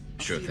 Garrus.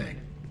 Sure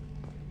thing.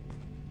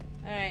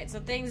 Alright, so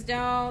things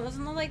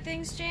doesn't look like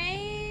things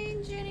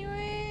change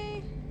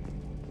anyway.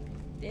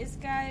 This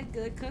guy,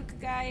 the cook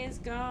guy, is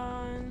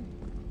gone.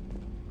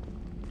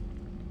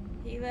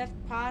 He left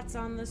pots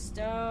on the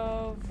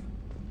stove.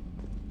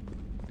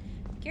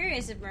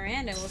 Curious if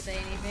Miranda will say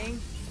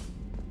anything.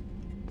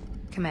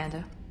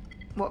 Commander,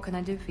 what can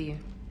I do for you?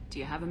 Do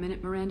you have a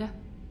minute, Miranda?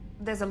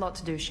 There's a lot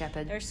to do,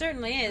 Shepard. There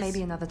certainly is.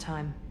 Maybe another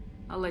time.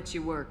 I'll let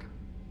you work.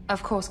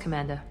 Of course,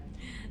 Commander.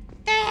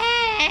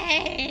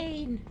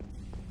 Thane!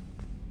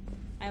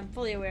 I'm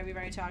fully aware we've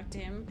already talked to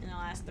him in the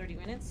last 30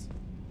 minutes.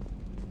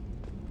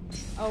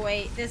 Oh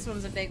wait, this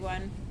one's a big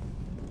one.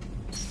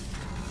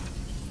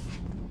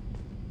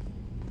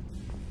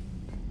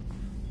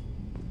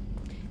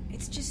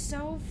 It's just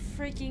so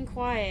freaking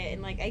quiet,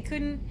 and like I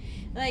couldn't,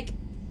 like,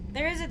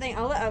 there is a thing.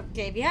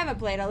 Okay, if you haven't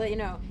played, I'll let you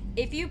know.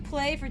 If you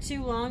play for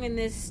too long in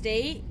this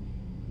state,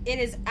 it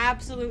is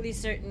absolutely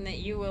certain that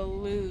you will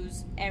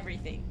lose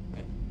everything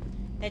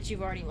that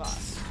you've already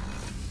lost.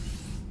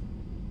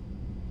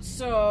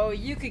 So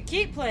you could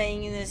keep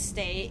playing in this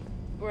state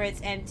where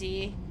it's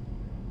empty,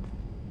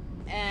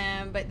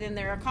 but then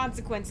there are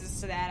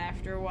consequences to that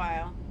after a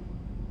while.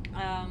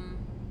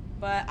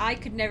 But I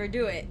could never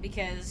do it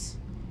because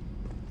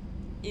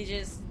you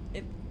just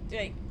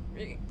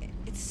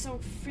it's so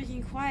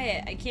freaking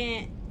quiet. I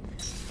can't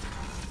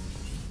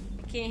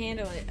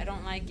handle it. I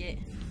don't like it.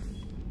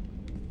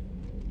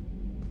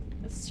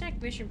 Let's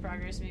check mission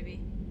progress,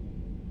 maybe.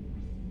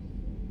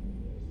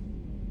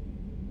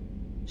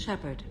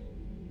 Shepard,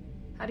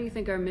 how do you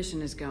think our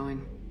mission is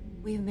going?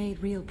 We've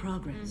made real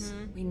progress.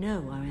 We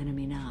know our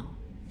enemy now.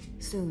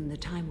 Soon the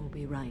time will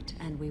be right,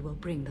 and we will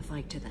bring the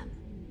fight to them.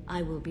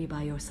 I will be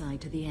by your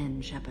side to the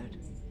end, Shepard.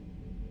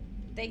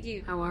 Thank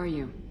you. How are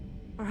you?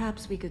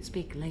 Perhaps we could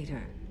speak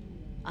later.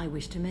 I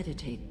wish to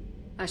meditate.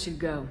 I should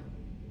go.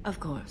 Of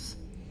course.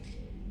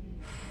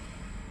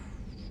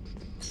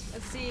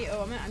 Let's see.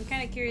 Oh, I'm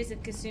kind of curious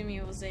if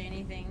Kasumi will say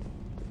anything.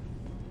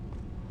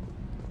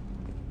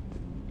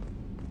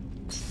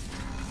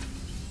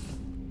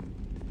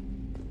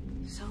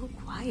 So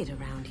quiet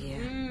around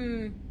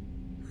here.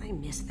 I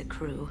miss the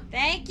crew.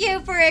 Thank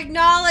you for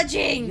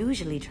acknowledging! I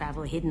usually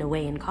travel hidden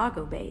away in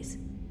cargo bays.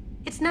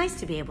 It's nice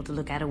to be able to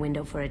look out a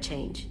window for a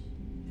change.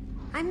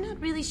 I'm not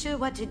really sure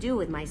what to do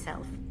with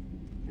myself.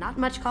 Not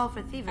much call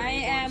for thievery I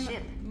am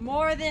ship.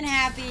 more than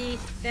happy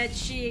that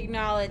she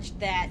acknowledged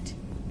that.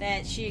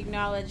 That she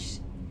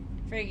acknowledged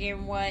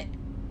friggin' what?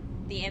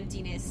 The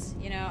emptiness,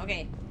 you know?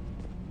 Okay.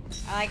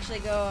 I'll actually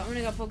go, I'm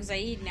gonna go poke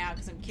Zaid now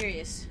because I'm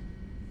curious.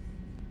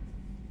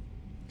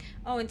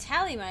 Oh, and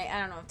Tally I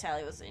don't know if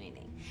Tally will say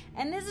anything.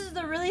 And this is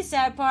the really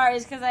sad part,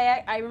 is because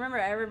I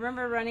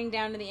remember running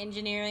down to the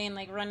engineering and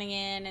like running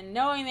in and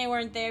knowing they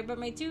weren't there, but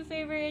my two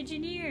favorite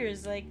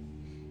engineers, like,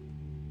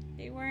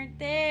 they weren't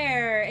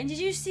there. And did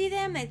you see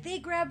them? Like, they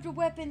grabbed a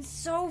weapon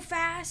so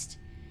fast.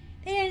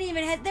 They didn't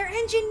even have, they're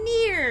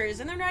engineers,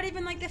 and they're not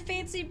even like the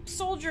fancy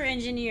soldier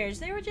engineers.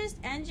 They were just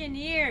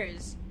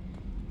engineers.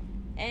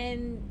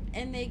 And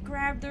they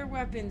grabbed their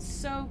weapons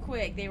so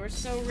quick. They were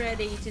so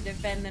ready to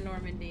defend the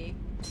Normandy.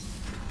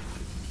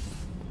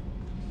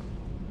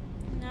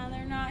 Now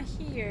they're not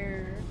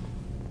here.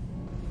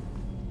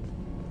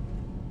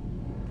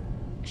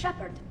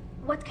 Shepard,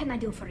 what can I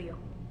do for you?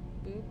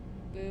 Boop,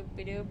 boop,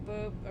 doop,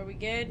 boop. Are we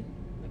good?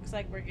 Looks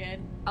like we're good.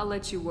 I'll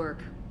let you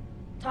work.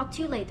 Talk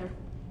to you later.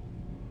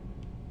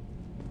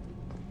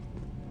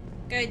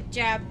 Good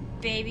job,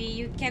 baby.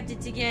 You kept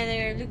it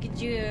together. Look at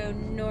you,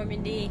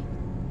 Normandy.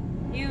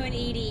 You and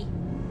Edie.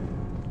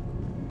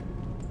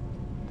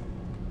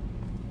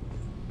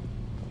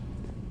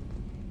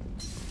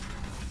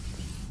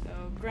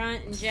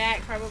 Grunt and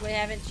Jack probably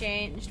haven't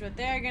changed what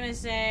they're gonna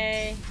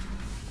say.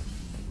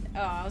 Oh,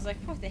 I was like,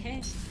 what the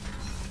heck?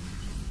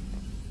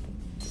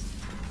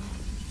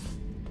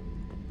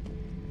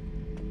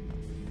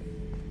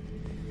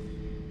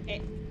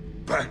 Okay.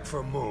 Back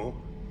for more.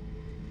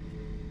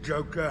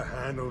 Joker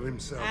handled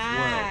himself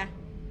well.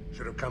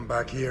 Should have come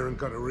back here and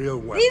got a real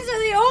weapon. These are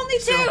the only two!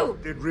 Still,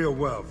 did real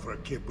well for a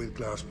kid with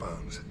glass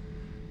bones.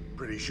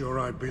 Pretty sure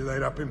I'd be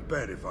laid up in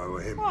bed if I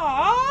were him.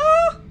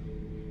 Aww!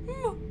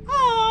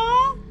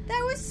 Aww!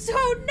 That was so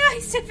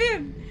nice of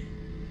him!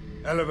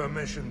 Hell of a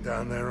mission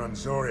down there on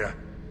Zoria.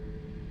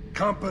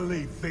 Can't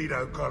believe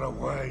Vito got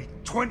away.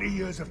 20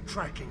 years of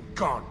tracking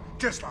gone,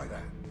 just like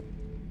that.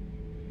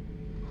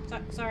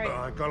 Sorry. But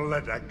I gotta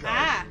let that go.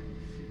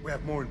 We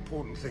have more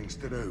important things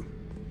to do.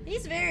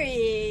 He's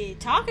very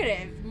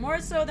talkative, more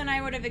so than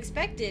I would have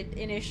expected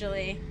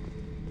initially.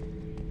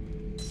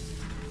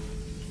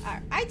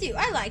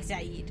 I like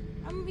Zaid.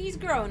 He's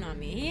growing on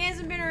me. He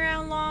hasn't been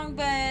around long,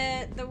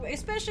 but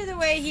especially the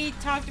way he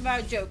talked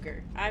about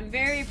Joker. I'm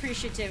very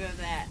appreciative of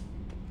that.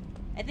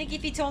 I think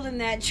if he told him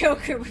that,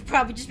 Joker would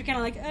probably just be kind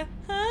of like,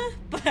 huh?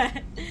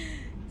 But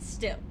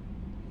still.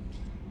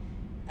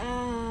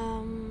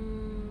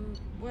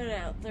 What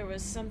else? There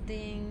was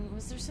something.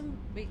 Was there some?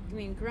 I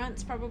mean,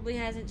 Grunts probably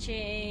hasn't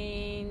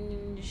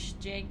changed.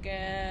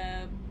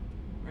 Jacob,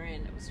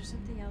 Miranda. Was there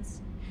something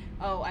else?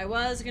 Oh, I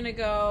was gonna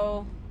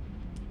go.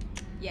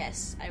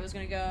 Yes, I was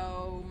gonna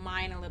go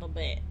mine a little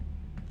bit.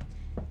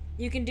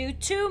 You can do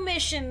 2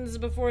 missions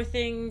before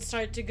things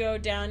start to go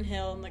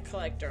downhill in the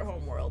Collector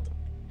homeworld.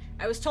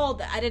 I was told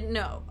that. I didn't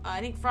know. I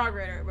think Frog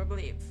Raider, I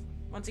believe.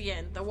 Once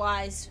again, the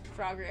wise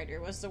Frog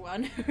Raider was the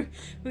one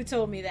who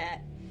told me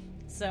that.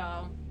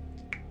 So,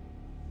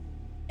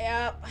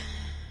 yep.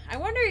 I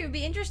wonder, it would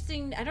be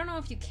interesting. I don't know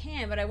if you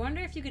can, but I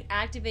wonder if you could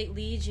activate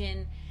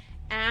Legion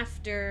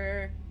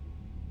after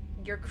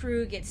your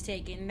crew gets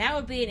taken. That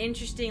would be an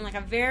interesting, like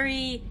a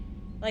very,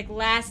 like,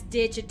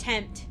 last-ditch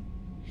attempt.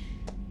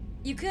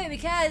 You could,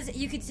 because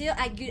you could still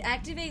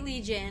activate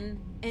Legion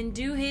and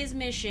do his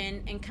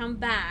mission and come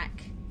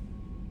back,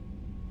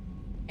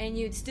 and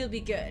you'd still be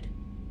good.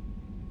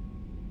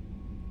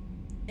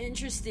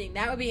 Interesting.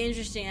 That would be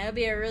interesting. That would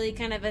be a really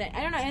kind of I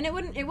don't know, and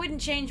it wouldn't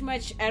change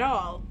much at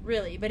all,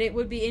 really, but it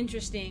would be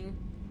interesting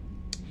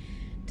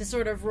to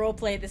sort of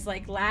roleplay this,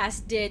 like,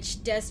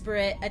 last-ditch,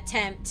 desperate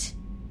attempt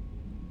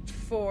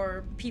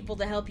for people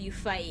to help you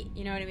fight.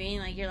 You know what I mean?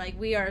 Like, you're like,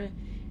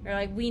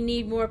 we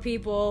need more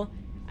people.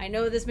 I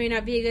know this may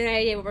not be a good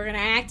idea, but we're gonna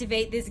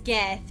activate this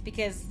Geth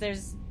because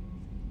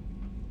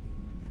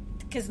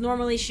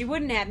normally she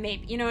wouldn't have,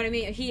 maybe, you know what I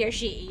mean? He or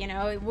she, you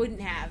know, it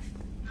wouldn't have.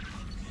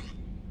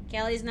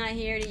 Kelly's not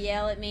here to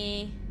yell at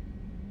me.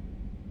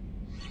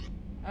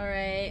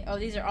 Alright. Oh,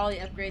 these are all the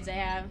upgrades I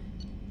have.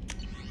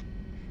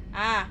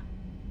 Ah.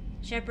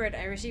 Shepard,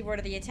 I received word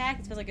of the attack.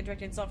 It feels like a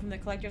direct insult from the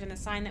Collectors and a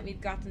sign that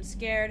we've got them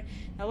scared.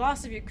 The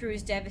loss of your crew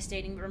is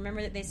devastating, but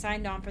remember that they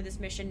signed on for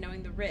this mission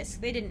knowing the risks.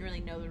 They didn't really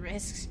know the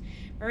risks.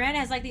 Miranda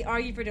has likely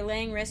argued for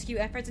delaying rescue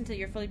efforts until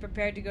you're fully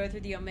prepared to go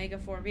through the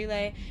Omega-4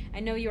 relay.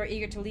 I know you are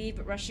eager to leave,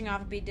 but rushing off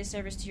would be a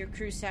disservice to your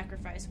crew's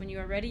sacrifice. When you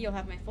are ready, you'll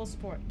have my full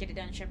support. Get it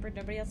done, Shepard.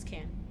 Nobody else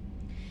can.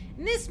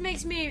 And this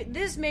made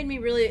me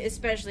really,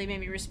 especially made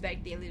me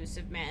respect the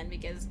elusive man,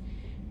 because,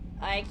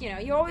 like, you know,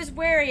 you're always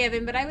wary of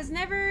him, but I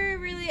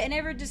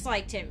never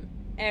disliked him,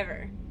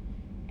 ever.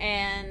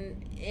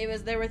 And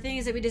there were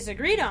things that we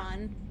disagreed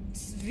on,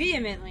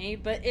 vehemently,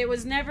 but it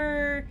was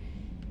never,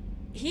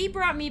 he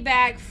brought me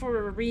back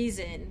for a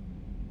reason,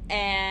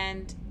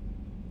 and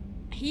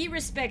he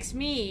respects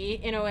me,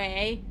 in a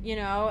way, you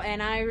know,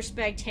 and I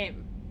respect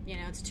him. You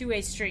know, it's a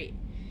two-way street.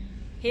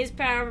 His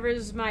power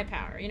versus my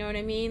power, you know what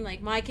I mean?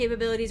 Like, my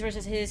capabilities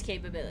versus his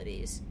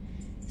capabilities.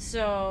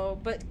 So,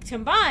 but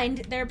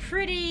combined, they're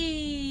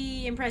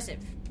pretty impressive.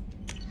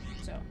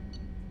 So,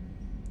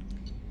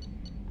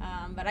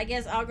 but I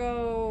guess I'll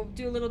go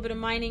do a little bit of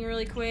mining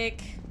really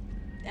quick,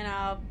 and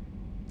I'll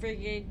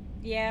figure,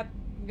 yep,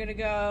 I'm gonna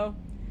go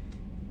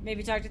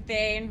maybe talk to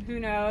Thane, who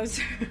knows.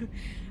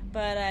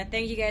 But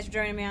thank you guys for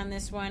joining me on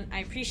this one. I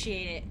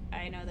appreciate it.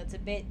 I know it's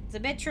a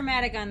bit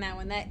traumatic on that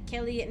one. That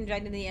Kelly getting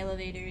dragged into the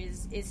elevator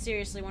is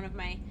seriously one of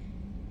my,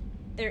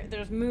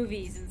 there's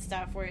movies and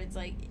stuff where it's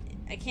like,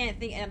 I can't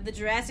think, the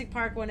Jurassic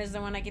Park one is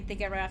the one I can think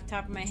of right off the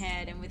top of my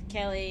head, and with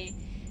Kelly,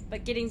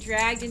 but getting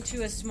dragged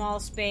into a small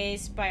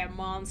space by a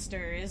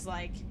monster is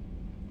like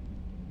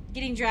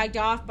getting dragged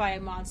off by a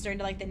monster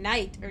into, like, the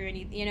night or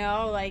anything, you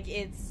know, like,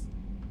 it's,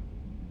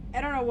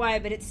 I don't know why,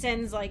 but it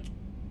sends, like,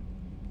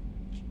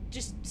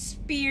 just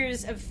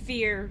spears of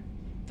fear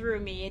through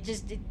me.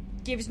 It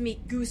gives me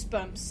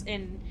goosebumps,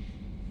 and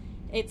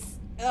it's,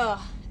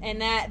 and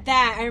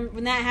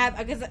when that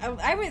happened, because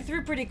I went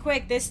through pretty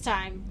quick this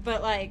time,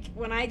 but, like,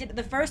 when I did it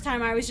the first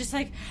time, I was just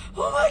like,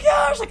 oh my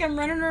gosh, like, I'm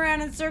running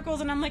around in circles,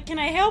 and I'm like, can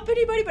I help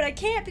anybody? But I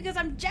can't, because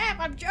I'm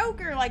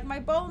Joker, like, my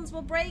bones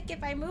will break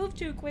if I move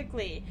too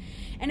quickly.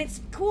 And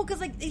it's cool,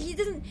 because, like, he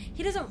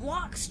doesn't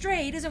walk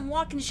straight, he doesn't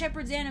walk in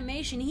Shepard's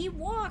animation, he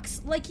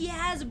walks like he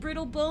has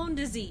brittle bone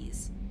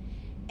disease.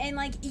 And,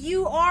 like,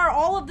 you are,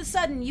 all of a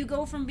sudden, you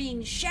go from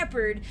being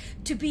Shepard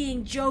to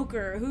being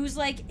Joker, who's,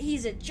 like,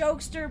 he's a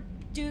jokester,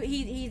 dude,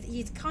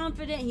 he's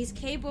confident, he's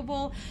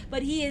capable,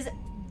 but he is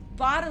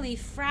bodily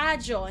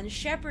fragile, and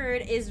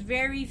Shepard is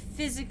very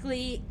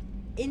physically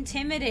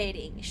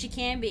intimidating. She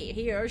can be,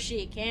 he or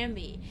she can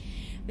be.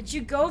 But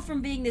you go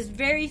from being this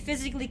very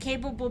physically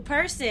capable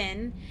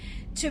person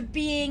to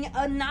being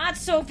a not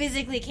so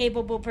physically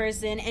capable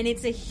person, and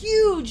it's a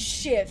huge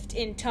shift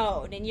in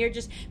tone, and you're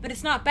just, but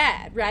it's not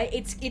bad, right?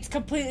 It's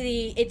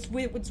completely,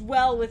 it's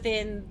well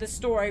within the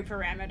story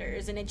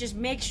parameters, and it just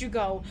makes you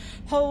go,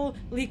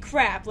 holy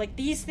crap, like,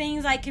 these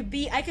things I could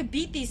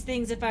beat these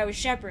things if I was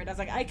Shepard. I was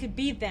like, I could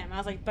beat them. I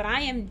was like, but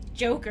I am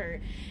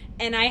Joker,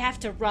 and I have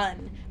to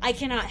run. I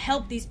cannot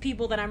help these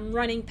people that I'm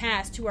running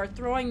past who are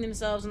throwing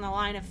themselves in the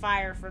line of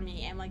fire for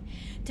me, and, like,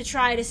 to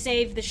try to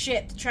save the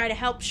ship, to try to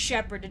help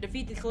Shepard, to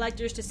defeat the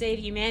Collectors, to save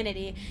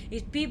humanity.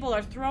 These people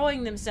are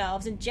throwing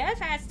themselves, and Jeff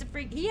has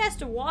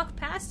to walk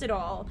past it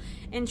all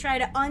and try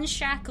to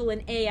unshackle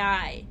an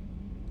AI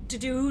to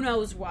do who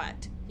knows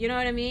what. You know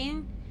what I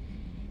mean?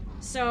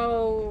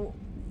 So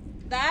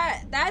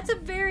that's a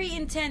very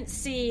intense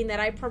scene that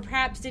I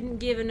perhaps didn't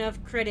give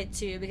enough credit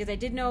to, because I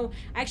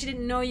actually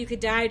didn't know you could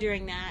die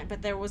during that,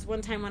 but there was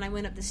one time when I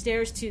went up the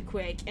stairs too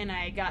quick and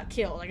I got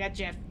killed. I got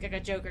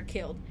Joker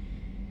killed.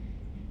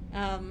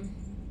 And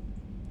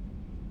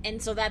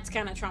so that's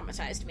kind of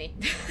traumatized me.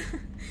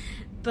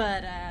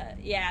 But,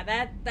 yeah,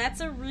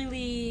 that's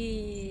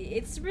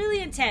it's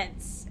really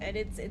intense, and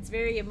it's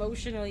very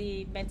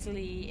emotionally,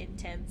 mentally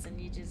intense, and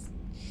you just,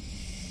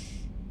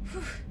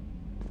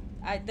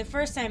 the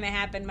first time it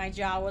happened, my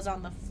jaw was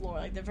on the floor.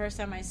 Like, the first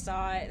time I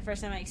saw it, the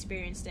first time I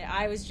experienced it,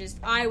 I was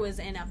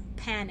in a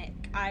panic.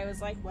 I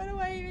was like, what do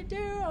I even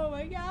do? Oh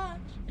my gosh.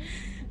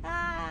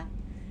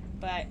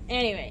 But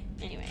anyway.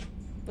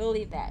 we'll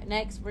leave that.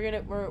 Next,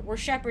 we're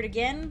Shepard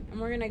again, and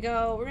we're gonna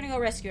go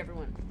rescue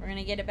everyone. We're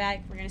gonna get it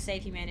back. We're gonna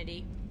save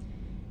humanity.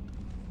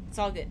 It's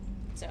all good.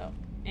 So,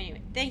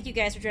 anyway, thank you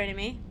guys for joining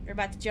me. We're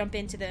about to jump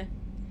into the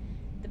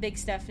big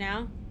stuff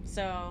now.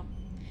 So,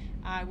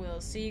 I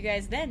will see you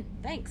guys then.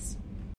 Thanks.